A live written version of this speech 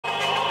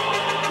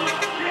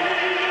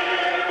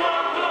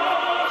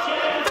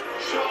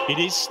It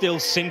is still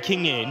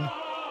sinking in,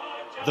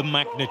 the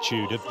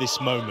magnitude of this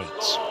moment.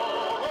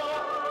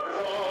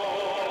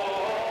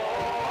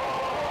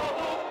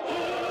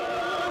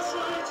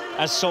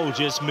 As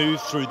soldiers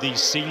move through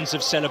these scenes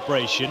of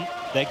celebration,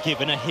 they're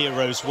given a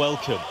hero's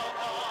welcome.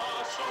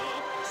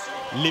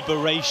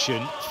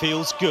 Liberation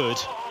feels good,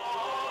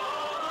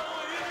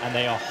 and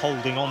they are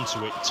holding on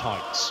to it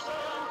tight.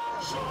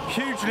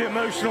 Hugely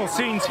emotional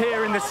scenes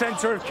here in the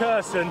centre of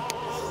Kherson.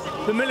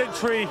 The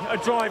military are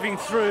driving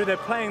through, they're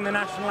playing the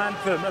national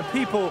anthem, and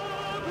people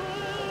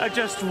are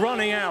just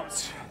running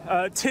out,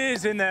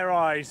 tears in their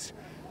eyes,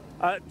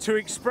 to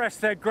express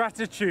their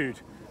gratitude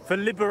for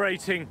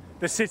liberating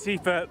the city,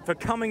 for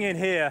coming in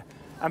here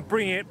and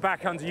bringing it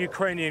back under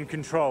Ukrainian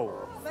control.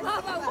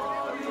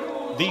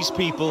 These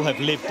people have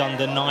lived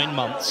under 9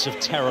 months of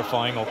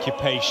terrifying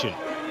occupation.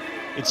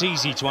 It's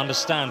easy to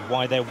understand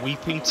why they're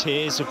weeping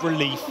tears of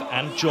relief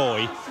and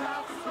joy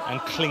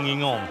and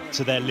clinging on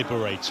to their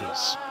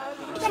liberators.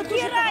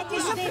 Такі раді,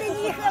 що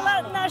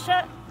приїхала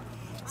наша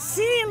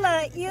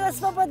сила і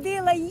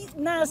освободила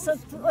нас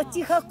від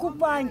цих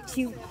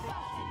окупантів.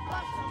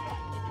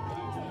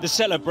 The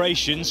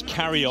celebrations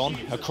carry on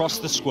across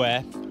the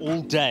square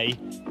all day,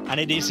 and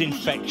it is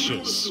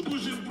infectious.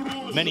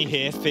 Many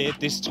here feared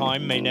this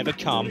time may never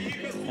come,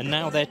 and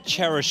now they're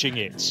cherishing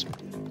it.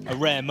 A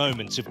rare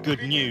moment of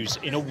good news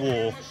in a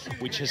war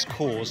which has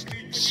caused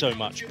so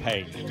much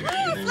pain.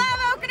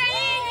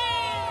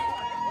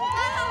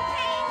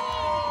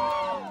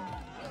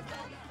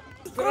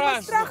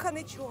 Страха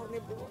нічого не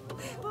було.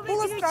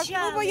 Було страшно.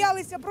 Ми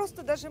боялися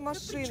просто даже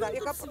машина,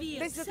 яка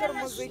десь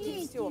затормозить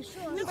і все.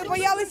 Ми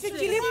боялися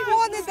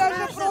телефони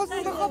даже просто,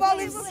 ми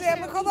ховали все,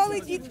 ми ховали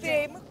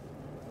дітей.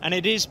 And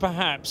it is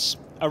perhaps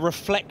a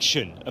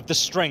reflection of the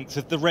strength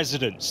of the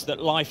residents that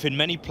life in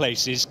many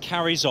places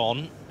carries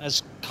on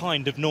as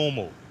kind of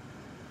normal.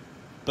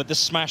 But the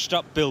smashed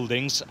up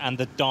buildings and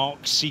the dark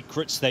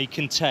secrets they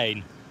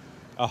contain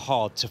are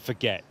hard to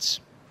forget.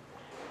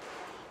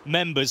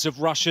 Members of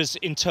Russia's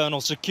internal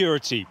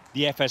security,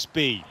 the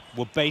FSB,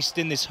 were based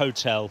in this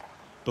hotel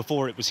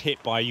before it was hit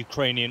by a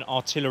Ukrainian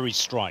artillery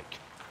strike.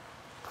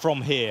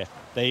 From here,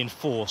 they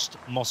enforced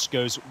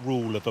Moscow's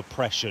rule of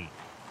oppression.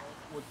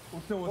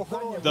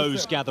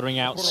 Those gathering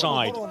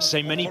outside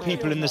say many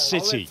people in the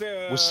city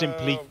were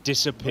simply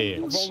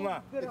disappeared.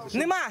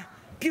 Нема.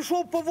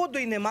 Пішов по воду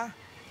й нема.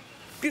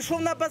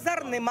 Пішов на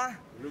базар нема.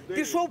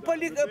 Пішов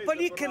по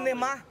ліки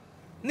нема.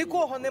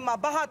 Нікого нема,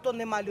 багато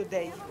нема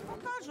людей.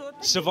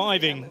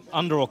 Surviving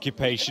under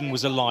occupation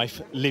was a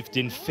life lived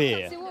in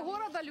fear.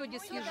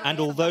 And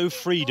although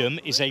freedom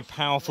is a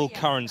powerful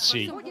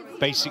currency,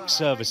 basic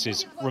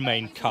services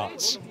remain cut.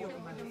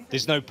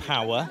 There's no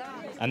power,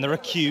 and there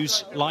are queues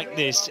like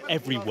this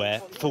everywhere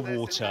for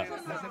water.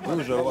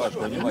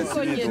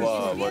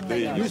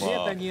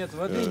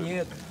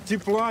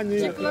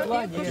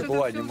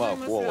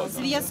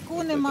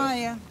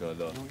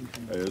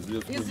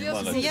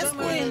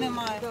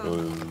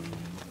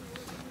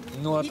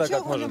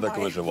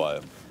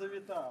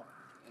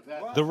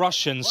 The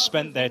Russians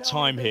spent their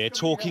time here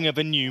talking of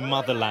a new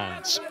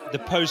motherland. The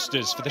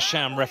posters for the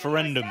sham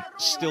referendum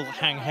still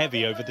hang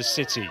heavy over the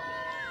city.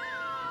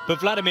 But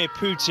Vladimir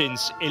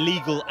Putin's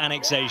illegal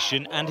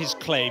annexation and his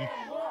claim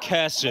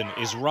Kherson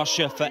is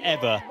Russia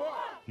forever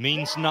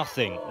means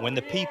nothing when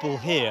the people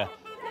here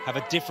have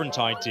a different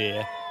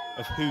idea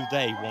of who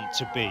they want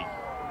to be.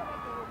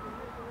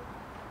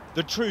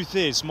 The truth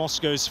is,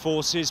 Moscow's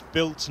forces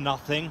built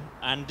nothing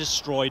and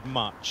destroyed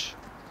much.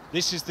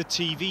 This is the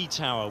TV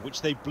tower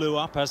which they blew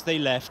up as they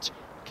left,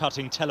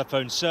 cutting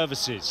telephone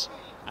services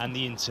and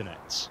the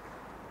internet.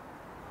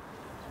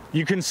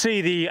 You can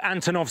see the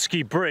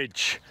Antonovsky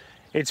Bridge.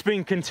 It's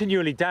been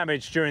continually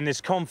damaged during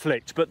this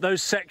conflict, but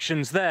those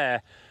sections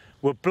there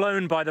were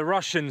blown by the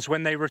Russians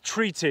when they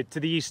retreated to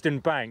the eastern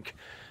bank.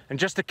 And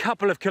just a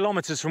couple of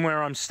kilometers from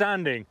where I'm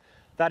standing,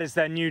 that is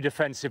their new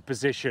defensive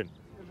position.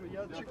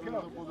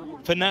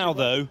 For now,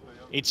 though,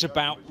 it's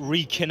about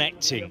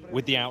reconnecting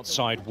with the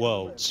outside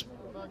world.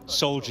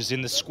 Soldiers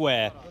in the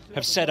square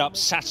have set up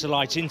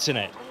satellite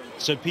internet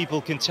so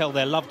people can tell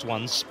their loved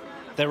ones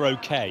they're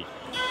okay.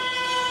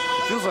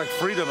 It feels like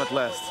freedom at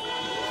last.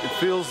 It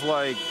feels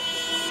like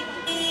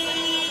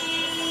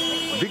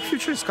a big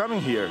future is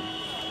coming here.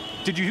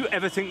 Did you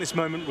ever think this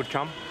moment would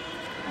come?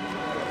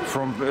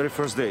 From the very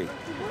first day,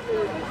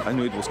 I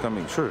knew it was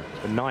coming, sure.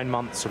 The 9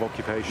 months of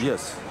occupation?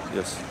 Yes,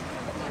 yes.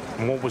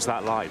 And what was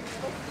that like?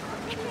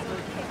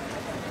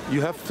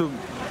 You have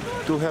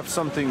to have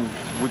something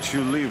which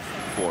you live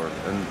for,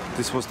 and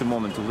this was the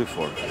moment to live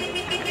for,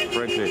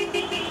 frankly.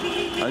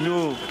 I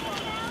knew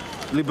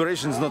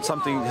liberation is not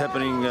something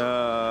happening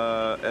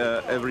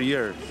every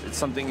year. It's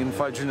something in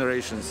 5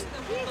 generations,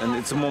 and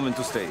it's a moment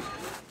to stay.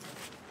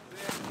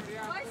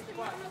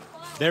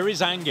 There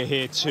is anger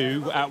here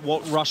too at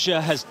what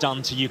Russia has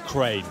done to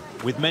Ukraine,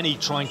 with many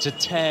trying to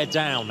tear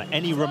down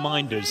any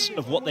reminders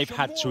of what they've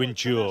had to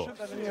endure.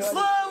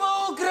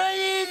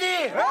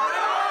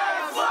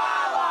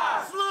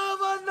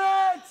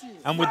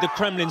 And with the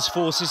Kremlin's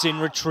forces in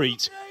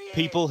retreat,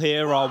 People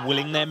here are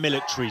willing their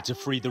military to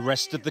free the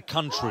rest of the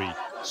country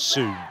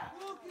soon.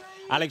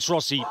 Alex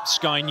Rossi,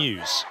 Sky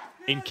News,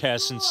 in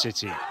Kherson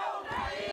City.